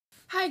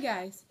Hi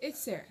guys, it's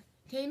Sarah.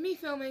 Today me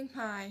filming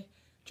my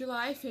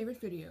July favorite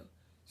video.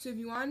 So if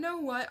you want to know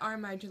what are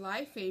my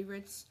July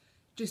favorites,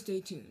 just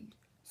stay tuned.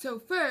 So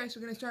first,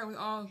 we're going to start with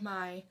all of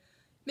my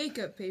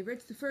makeup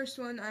favorites. The first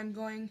one I'm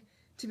going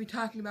to be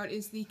talking about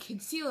is the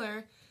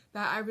concealer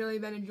that I've really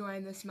been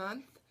enjoying this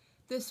month.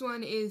 This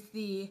one is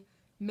the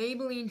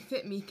Maybelline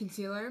Fit Me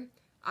concealer.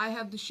 I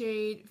have the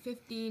shade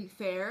 15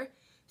 Fair.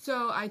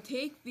 So I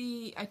take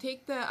the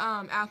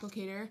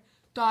applicator,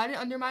 dot it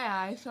under my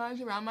eyes,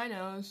 sometimes around my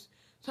nose,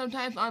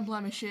 sometimes on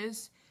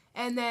blemishes,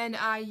 and then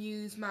I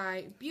use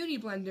my beauty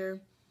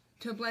blender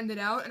to blend it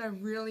out, and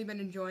I've really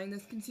been enjoying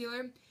this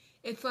concealer.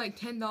 It's like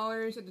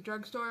 $10 at the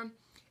drugstore,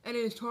 and it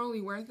is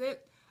totally worth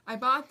it. I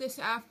bought this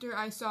after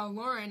I saw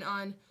Lauren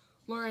on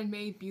Lauren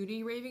May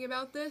Beauty raving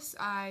about this.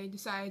 I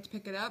decided to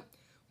pick it up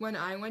when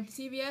I went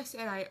to CVS,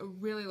 and I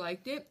really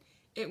liked it.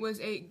 It was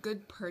a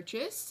good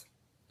purchase.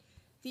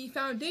 The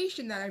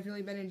foundation that I've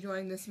really been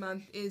enjoying this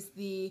month is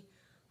the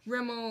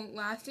Rimmel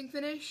Lasting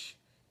Finish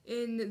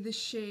in the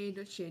shade,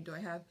 what shade do I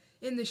have?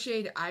 In the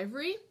shade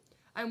Ivory.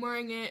 I'm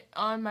wearing it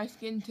on my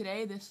skin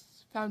today,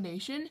 this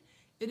foundation.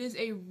 It is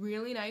a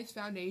really nice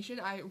foundation.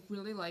 I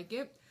really like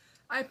it.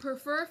 I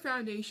prefer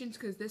foundations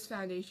because this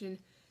foundation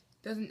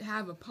doesn't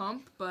have a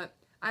pump, but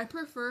I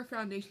prefer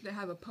foundations that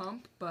have a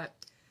pump, but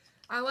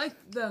I like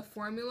the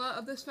formula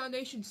of this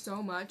foundation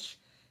so much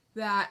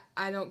that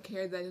I don't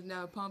care that it doesn't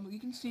have a pump. You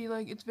can see,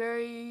 like, it's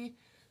very,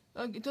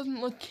 like, it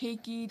doesn't look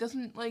cakey,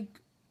 doesn't, like,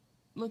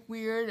 look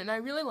weird, and I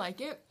really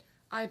like it.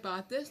 I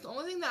bought this. The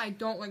only thing that I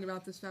don't like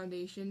about this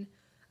foundation,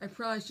 I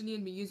probably shouldn't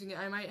even be using it.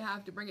 I might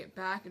have to bring it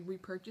back and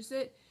repurchase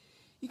it.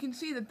 You can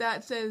see that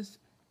that says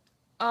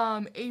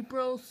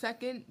April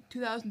 2nd,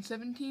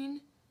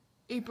 2017.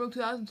 April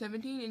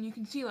 2017, and you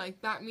can see,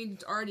 like, that means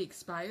it's already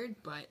expired,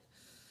 but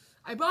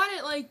I bought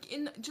it, like,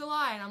 in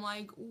July, and I'm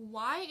like,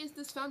 why is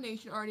this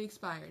foundation already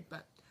expired?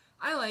 But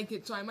I like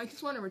it, so I might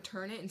just want to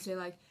return it and say,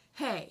 like,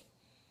 hey,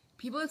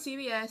 people at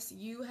CVS,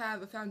 you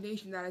have a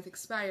foundation that has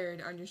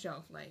expired on your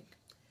shelf. Like,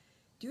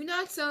 do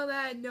not sell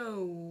that,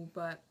 no,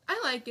 but I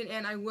like it,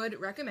 and I would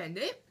recommend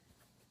it.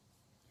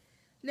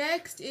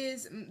 Next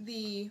is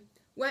the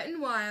Wet n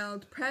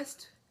Wild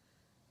Pressed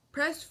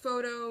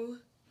Photo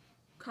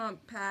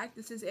Compact.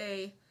 This is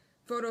a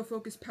photo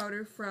focus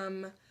powder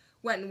from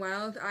Wet n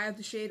Wild. I have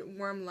the shade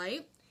Warm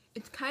Light.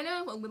 It's kind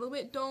of a little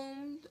bit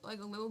domed,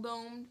 like a little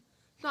domed.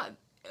 It's not,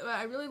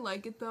 I really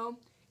like it though.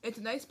 It's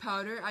a nice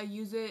powder. I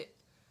use it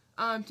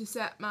to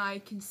set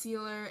my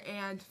concealer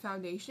and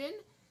foundation,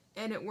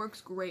 and it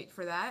works great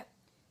for that.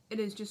 It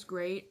is just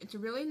great. It's a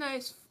really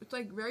nice, it's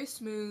like very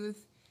smooth,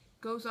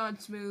 goes on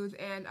smooth,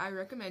 and I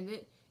recommend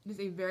it. It is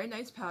a very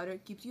nice powder.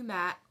 It keeps you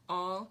matte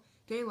all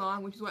day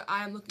long, which is what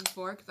I am looking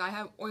for because I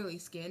have oily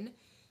skin.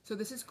 So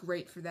this is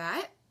great for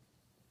that.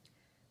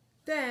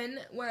 Then,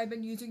 what I've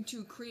been using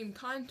to cream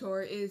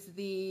contour is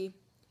the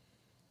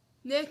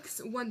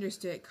NYX Wonder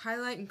Stick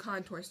Highlight and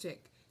Contour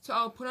Stick. So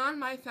I'll put on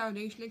my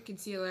foundation and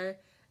concealer,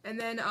 and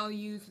then I'll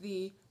use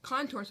the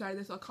contour side of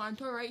this. I'll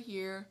contour right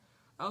here.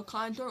 I'll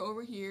contour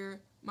over here,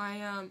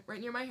 my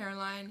right near my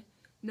hairline,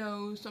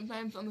 nose,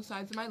 sometimes on the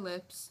sides of my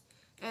lips.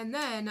 And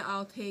then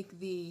I'll take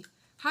the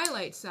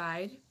highlight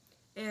side,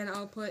 and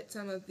I'll put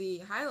some of the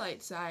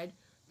highlight side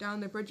down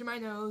the bridge of my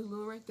nose, a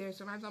little right there,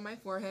 sometimes on my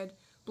forehead,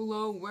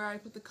 below where I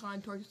put the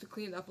contour just to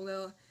clean it up a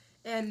little.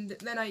 And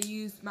then I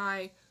use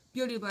my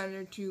beauty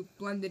blender to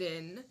blend it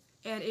in,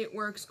 and it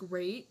works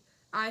great.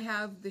 I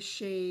have the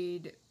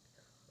shade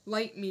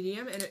Light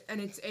Medium,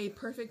 and it's a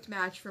perfect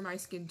match for my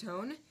skin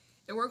tone.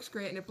 It works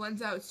great, and it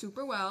blends out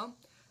super well.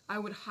 I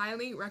would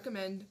highly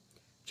recommend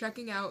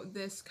checking out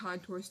this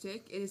contour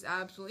stick. It is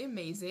absolutely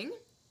amazing.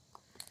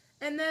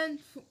 And then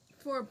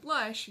for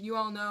blush, you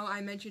all know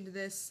I mentioned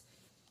this.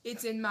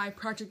 It's in my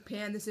project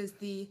pan. This is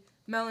the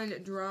Melon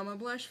Drama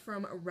blush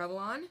from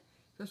Revlon.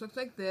 This looks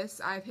like this.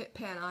 I've hit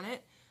pan on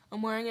it.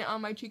 I'm wearing it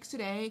on my cheeks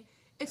today.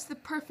 It's the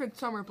perfect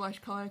summer blush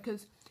color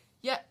because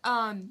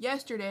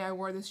yesterday I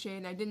wore this shade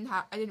and I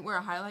didn't wear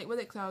a highlight with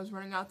it because I was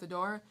running out the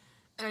door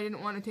and I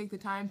didn't want to take the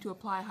time to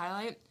apply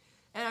highlight.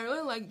 And I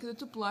really like it because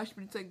it's a blush,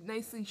 but it's like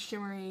nicely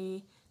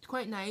shimmery. It's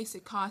quite nice.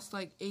 It costs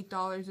like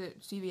 $8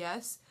 at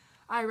CVS.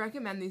 I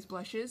recommend these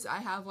blushes. I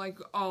have like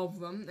all of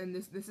them, and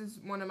this is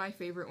one of my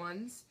favorite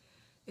ones.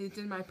 It's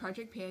in my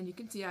project pan. You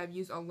can see I've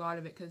used a lot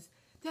of it because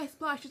this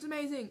blush is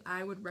amazing.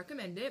 I would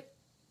recommend it.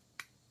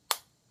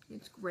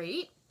 It's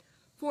great.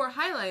 For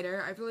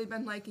highlighter, I've really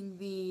been liking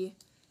the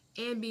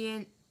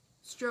Ambient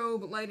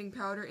Strobe Lighting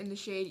Powder in the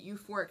shade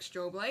Euphoric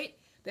Strobe Light.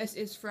 This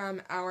is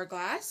from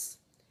Hourglass.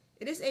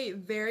 It is a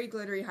very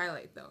glittery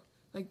highlight though.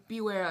 Like,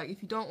 beware, like,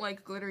 if you don't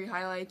like glittery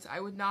highlights, I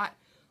would not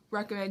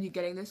recommend you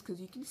getting this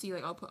because you can see,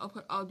 like,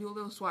 I'll do a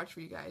little swatch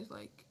for you guys.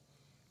 Like,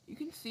 you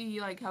can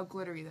see, like, how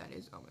glittery that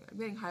is. Oh my god, I'm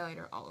getting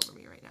highlighter all over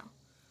me right now.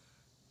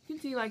 You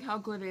can see, like, how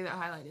glittery that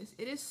highlight is.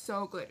 It is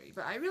so glittery,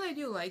 but I really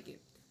do like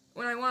it.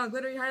 When I want a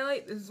glittery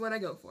highlight, this is what I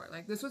go for.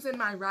 Like, this was in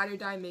my Ride or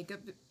Die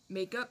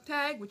makeup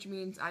tag, which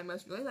means I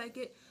must really like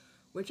it,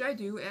 which I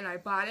do, and I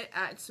bought it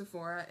at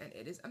Sephora, and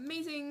it is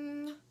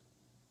amazing.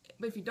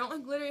 But if you don't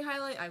like glittery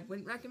highlight, I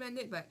wouldn't recommend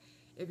it, but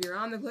if you're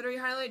on the glittery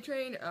highlight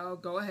train, oh,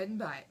 go ahead and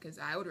buy it, because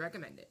I would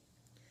recommend it.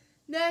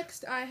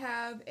 Next, I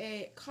have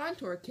a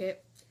contour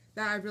kit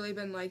that I've really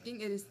been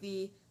liking. It is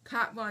the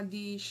Kat Von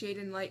D Shade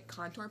and Light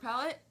Contour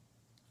Palette.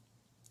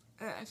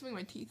 I'm smelling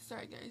my teeth,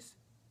 sorry guys.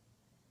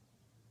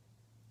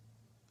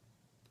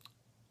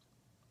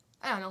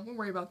 I don't know, we'll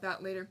worry about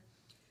that later.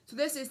 So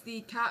this is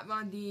the Kat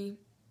Von D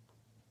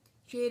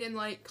Shade and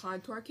Light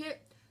Contour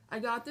Kit. I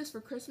got this for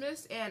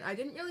Christmas, and I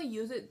didn't really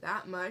use it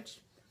that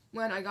much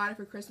when I got it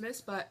for Christmas,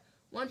 but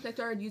once I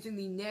started using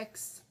the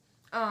NYX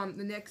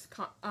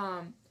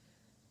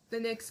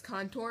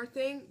contour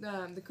thing,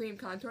 the cream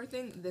contour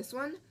thing, this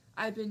one,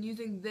 I've been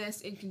using this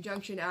in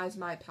conjunction as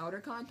my powder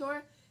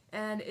contour,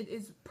 and it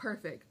is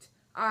perfect.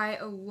 I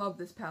love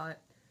this palette,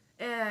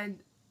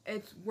 and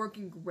it's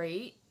working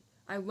great.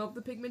 I love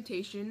the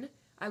pigmentation.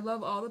 I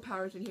love all the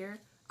powders in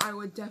here. I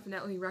would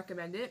definitely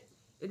recommend it.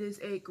 It is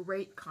a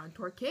great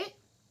contour kit.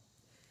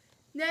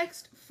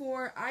 Next,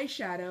 for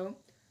eyeshadow,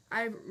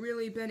 I've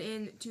really been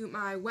into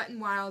my Wet n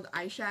Wild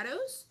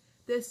eyeshadows.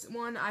 This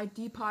one, I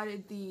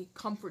depotted the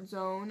Comfort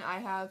Zone. I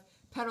have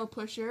Petal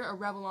Pusher, a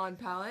Revlon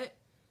palette,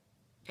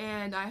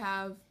 and I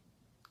have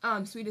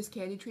Sweetest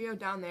Candy Trio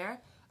down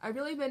there. I've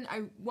really been,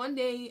 one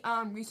day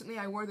recently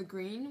I wore the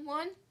green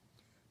one,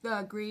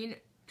 the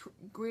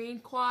green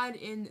quad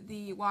in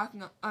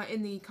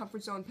the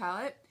Comfort Zone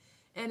palette,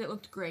 and it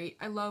looked great.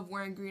 I love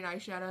wearing green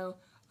eyeshadow.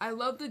 I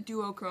love the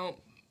duochrome,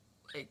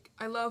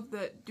 I love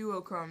the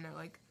duochrome now,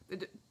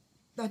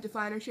 that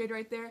definer shade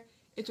right there.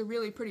 It's a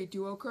really pretty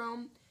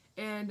duochrome,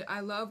 and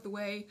I love the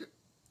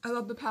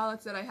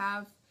palettes that I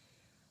have,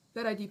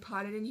 that I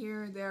depotted in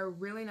here. They're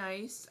really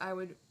nice. I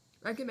would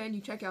recommend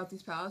you check out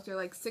these palettes. They're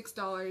like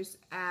 $6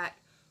 at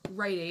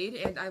Rite Aid,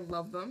 and I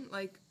love them.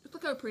 Just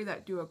look how pretty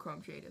that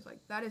duochrome shade is.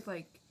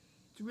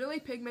 It's really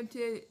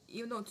pigmented.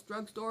 Even though it's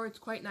drugstore, it's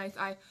quite nice.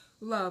 I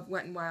love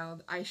Wet n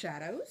Wild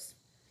eyeshadows.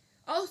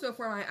 Also,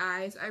 for my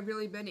eyes, I've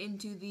really been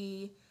into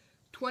the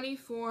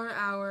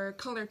 24-hour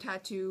color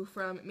tattoo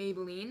from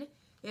Maybelline,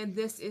 and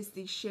this is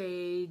the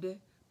shade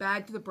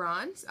Bad to the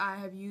Bronze. I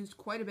have used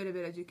quite a bit of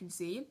it, as you can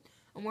see.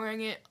 I'm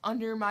wearing it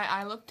under my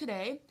eye look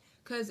today,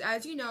 because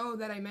as you know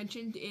that I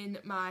mentioned in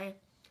my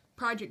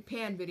Project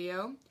Pan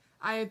video,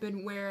 I've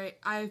been wearing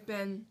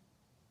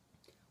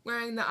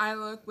the eye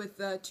look with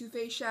the Too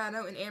Faced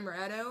shadow in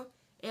Amaretto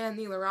and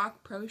the Lorac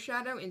Pro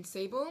shadow in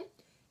Sable,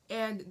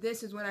 and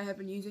this is what I have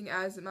been using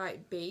as my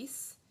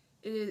base.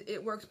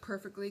 It works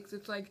perfectly because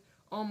it's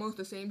almost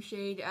the same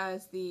shade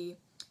as the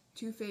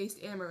Too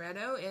Faced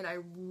Amaretto, and I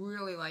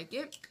really like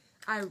it.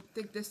 I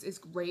think this is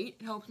great.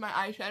 It helps my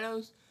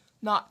eyeshadows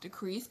not to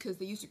crease, because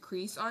they used to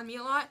crease on me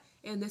a lot,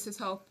 and this has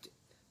helped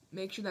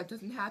make sure that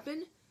doesn't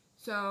happen.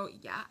 So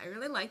yeah, I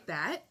really like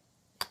that.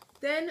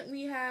 Then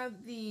we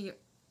have the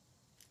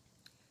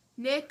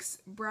NYX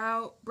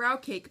Brow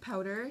Cake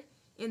Powder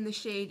in the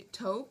shade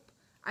Taupe.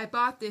 I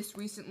bought this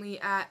recently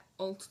at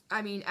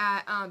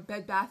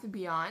Bed Bath &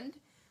 Beyond,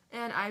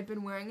 and I've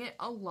been wearing it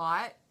a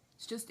lot.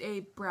 It's just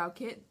a brow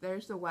kit.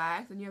 There's the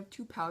wax, and you have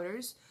two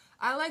powders.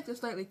 I like the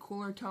slightly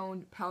cooler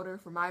toned powder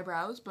for my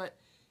brows, but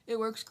it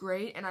works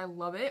great, and I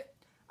love it.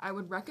 I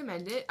would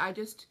recommend it. I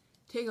just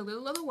take a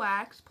little of the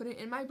wax, put it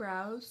in my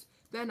brows,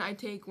 then I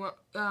take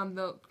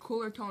the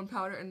cooler tone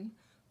powder and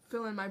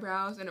fill in my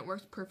brows, and it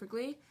works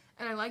perfectly.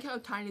 And I like how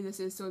tiny this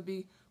is, so it'd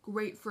be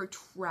great for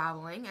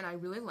traveling, and I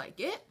really like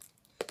it.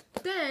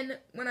 Then,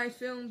 when I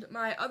filmed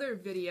my other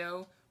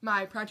video,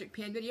 my Project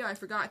Pan video, I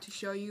forgot to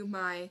show you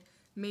my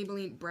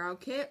Maybelline brow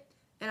kit,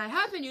 and I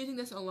have been using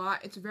this a lot.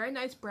 It's a very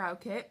nice brow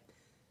kit.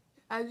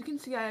 As you can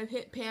see, I have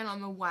hit pan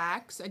on the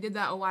wax. I did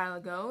that a while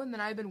ago, and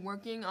then I've been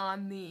working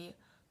on the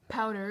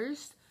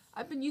powders.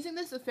 I've been using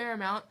this a fair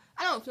amount.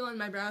 I don't fill in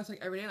my brows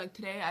every day.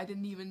 Today, I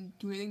didn't even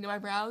do anything to my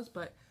brows,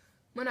 but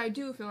when I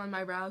do fill in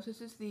my brows,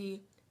 this is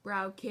the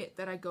brow kit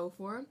that I go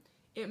for.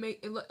 It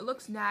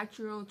looks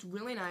natural. It's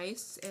really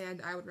nice,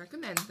 and I would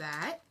recommend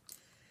that.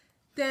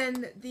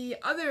 Then the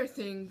other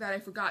thing that I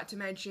forgot to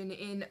mention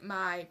in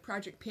my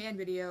Project Pan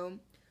video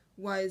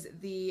was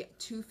the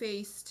Too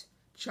Faced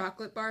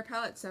Chocolate Bar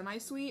Palette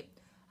Semi-Sweet.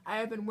 I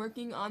have been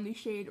working on the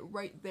shade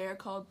right there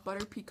called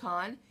Butter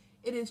Pecan.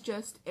 It is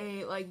just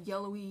a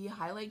yellowy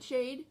highlight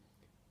shade.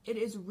 It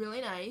is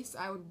really nice.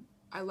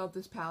 I love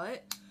this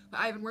palette. But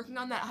I've been working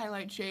on that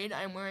highlight shade.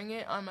 I'm wearing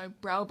it on my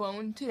brow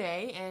bone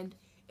today, and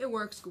it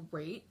works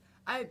great.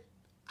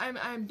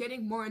 I'm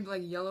getting more into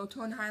yellow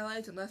tone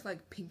highlights and less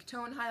pink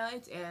tone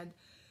highlights, and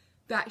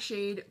that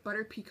shade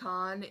Butter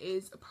Pecan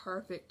is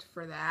perfect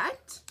for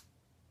that.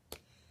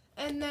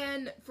 And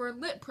then for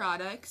lip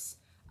products,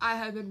 I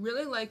have been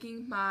really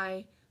liking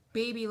my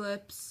baby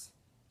lips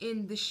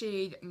in the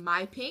shade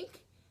My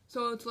Pink.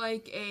 So it's so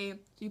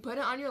you put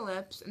it on your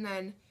lips, and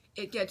then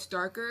it gets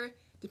darker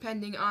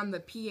depending on the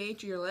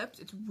pH of your lips.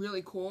 It's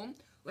really cool.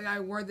 I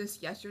wore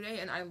this yesterday,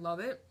 and I love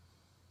it.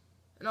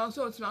 And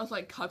also, it smells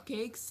like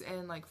cupcakes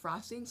and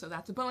frosting, so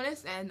that's a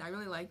bonus, and I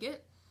really like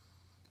it.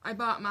 I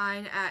bought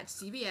mine at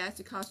CVS.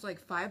 It cost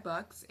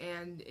 $5,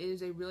 and it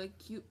is a really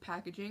cute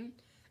packaging.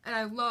 And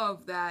I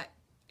love that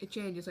it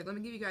changes. Let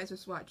me give you guys a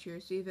swatch here,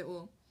 see if it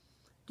will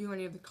do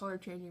any of the color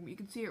changing, but you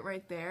can see it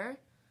right there.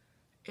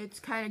 It's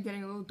kind of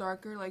getting a little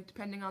darker, like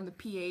depending on the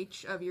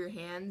pH of your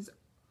hand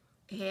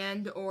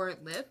or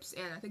lips,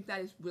 and I think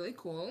that is really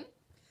cool.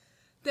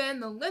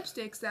 Then the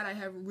lipsticks that I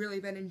have really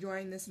been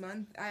enjoying this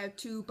month, I have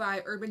two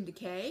by Urban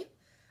Decay.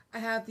 I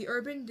have the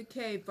Urban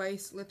Decay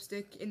Vice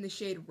lipstick in the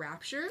shade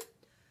Rapture.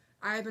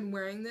 I have been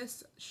wearing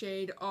this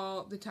shade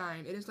all the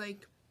time. It is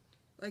like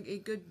a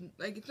good,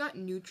 like, it's not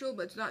neutral,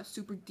 but it's not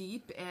super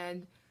deep,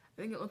 and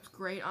I think it looks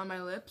great on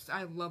my lips.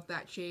 I love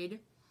that shade.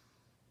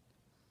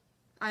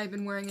 I've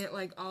been wearing it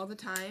like all the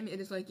time. It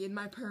is like in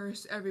my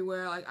purse,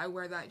 everywhere. Like, I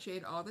wear that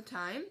shade all the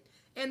time.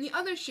 And the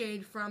other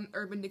shade from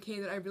Urban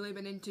Decay that I've really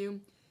been into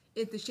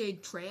is the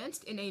shade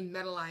Tranced in a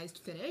metallized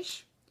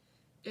finish.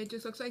 It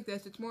just looks like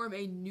this. It's more of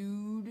a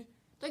nude,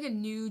 it's like a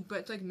nude, but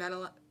it's like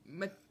metallized,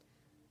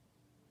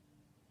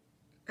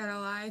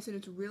 and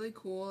it's really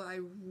cool. I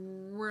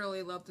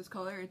really love this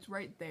color. It's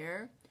right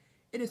there.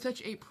 It is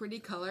such a pretty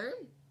color,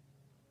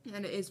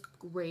 and it is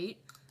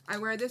great. I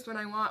wear this when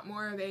I want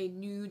more of a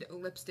nude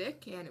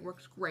lipstick, and it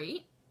works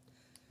great.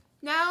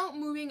 Now,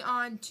 moving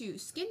on to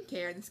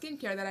skincare, the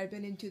skincare that I've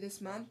been into this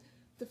month.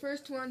 The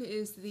first one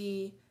is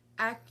the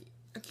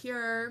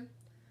Acure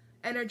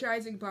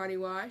Energizing Body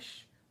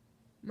Wash,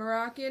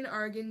 Moroccan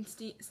Argan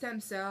Stem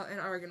Cell and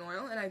Argan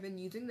Oil, and I've been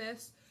using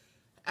this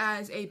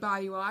as a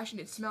body wash, and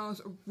it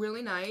smells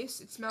really nice.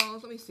 It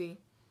smells, let me see,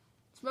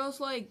 it smells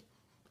like,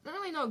 I don't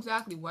really know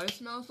exactly what it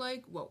smells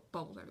like. Whoa,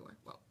 bubbles everywhere.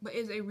 Whoa. But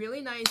it's a really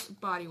nice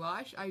body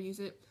wash. I use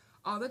it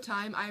all the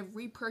time. I've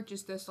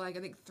repurchased this like, I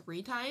think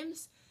 3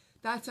 times.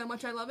 That's how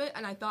much I love it,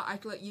 and I thought I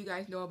could let you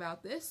guys know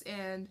about this,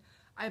 and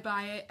I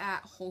buy it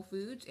at Whole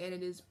Foods, and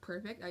it is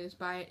perfect. I just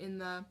buy it in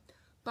the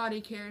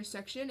body care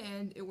section,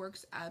 and it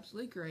works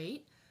absolutely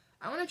great.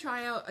 I want to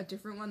try out a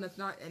different one that's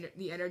not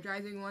the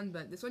energizing one,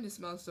 but this one just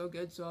smells so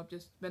good, so I've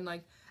just been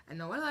like, I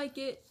know I like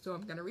it, so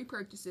I'm going to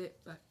repurchase it,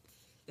 but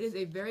it is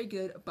a very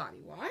good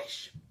body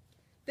wash.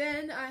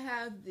 Then I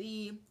have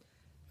the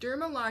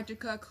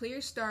Dermalogica Clear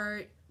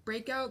Start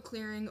Breakout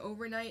Clearing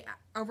Overnight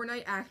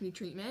Acne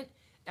Treatment.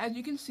 As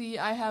you can see,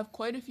 I have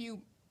quite a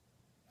few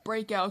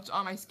breakouts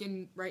on my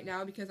skin right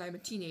now because I'm a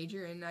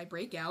teenager and I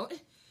break out.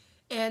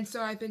 And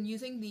so I've been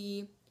using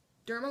the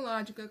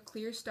Dermalogica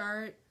Clear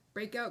Start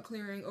Breakout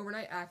Clearing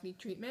Overnight Acne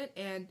Treatment,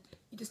 and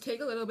you just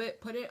take a little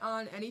bit, put it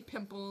on any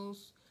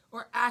pimples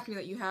or acne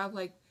that you have,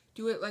 like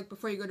do it like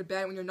before you go to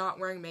bed when you're not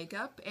wearing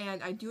makeup,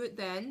 and I do it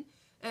then,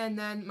 and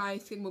then my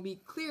skin will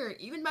be clear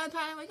even by the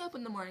time I wake up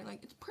in the morning.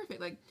 Like, it's perfect.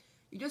 Like,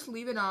 you just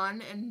leave it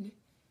on, and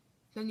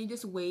then you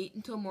just wait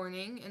until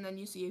morning, and then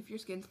you see if your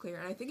skin's clear,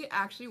 and I think it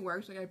actually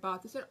works. Like, I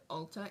bought this at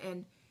Ulta,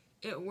 and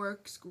it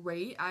works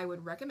great. I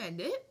would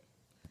recommend it.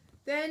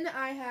 Then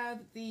I have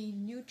the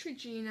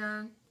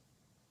Neutrogena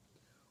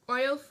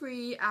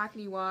Oil-Free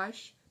Acne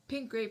Wash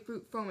Pink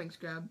Grapefruit Foaming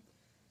Scrub,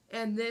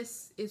 and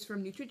this is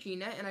from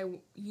Neutrogena, and I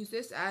use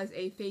this as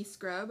a face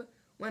scrub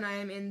when I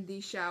am in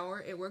the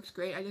shower. It works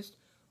great. I just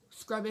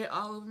scrub it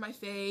all over my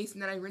face,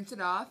 and then I rinse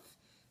it off,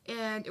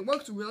 and it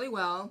works really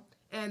well.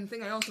 And the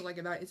thing I also like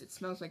about it is it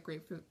smells like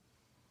grapefruit.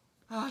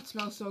 Oh, it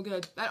smells so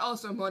good. That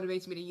also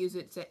motivates me to use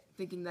it,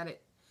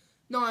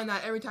 knowing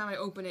that every time I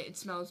open it, it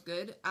smells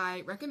good.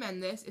 I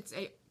recommend this. It's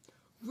a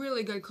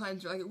really good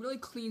cleanser. Like, it really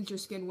cleans your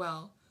skin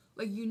well.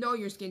 Like, you know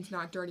your skin's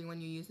not dirty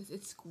when you use this.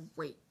 It's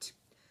great.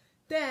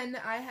 Then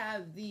I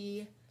have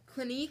the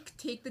Clinique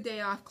Take the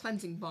Day Off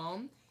Cleansing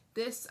Balm.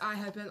 This I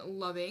have been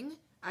loving.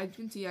 As you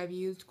can see, I've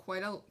used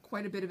quite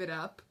a bit of it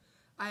up.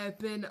 I have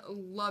been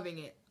loving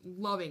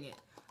it.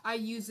 I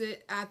use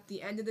it at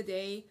the end of the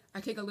day.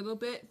 I take a little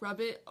bit, rub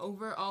it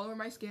all over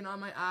my skin, on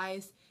my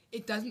eyes.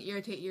 It doesn't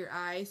irritate your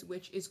eyes,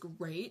 which is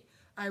great.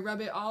 I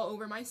rub it all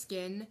over my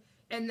skin,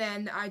 and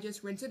then I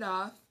just rinse it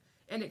off,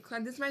 and it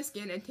cleanses my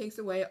skin and takes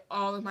away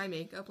all of my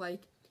makeup.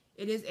 Like,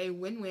 it is a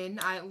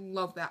win-win. I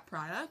love that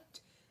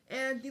product.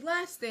 And the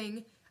last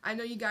thing, I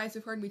know you guys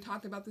have heard me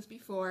talk about this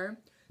before,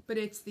 but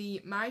it's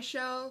the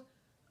Michelle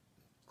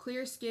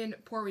Clear Skin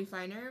Pore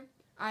Refiner.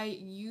 I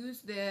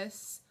use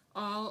this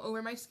all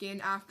over my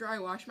skin after I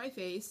wash my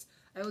face.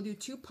 I will do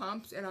 2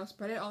 pumps, and I'll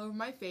spread it all over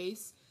my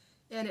face,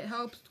 and it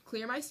helps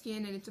clear my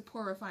skin, and it's a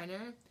pore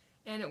refiner,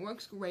 and it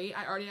works great.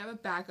 I already have a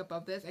backup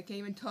of this. I can't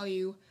even tell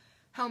you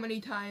how many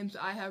times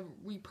I have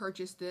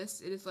repurchased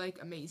this. It is, like,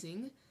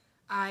 amazing.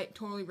 I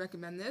totally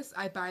recommend this.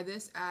 I buy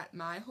this at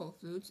my Whole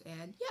Foods,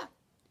 and yeah.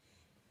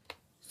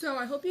 So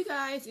I hope you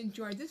guys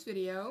enjoyed this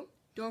video.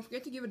 Don't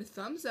forget to give it a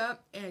thumbs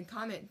up and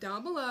comment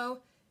down below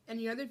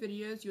any other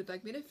videos you would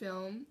like me to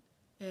film.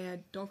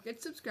 And don't forget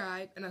to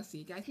subscribe, and I'll see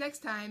you guys next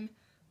time.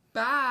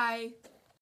 Bye!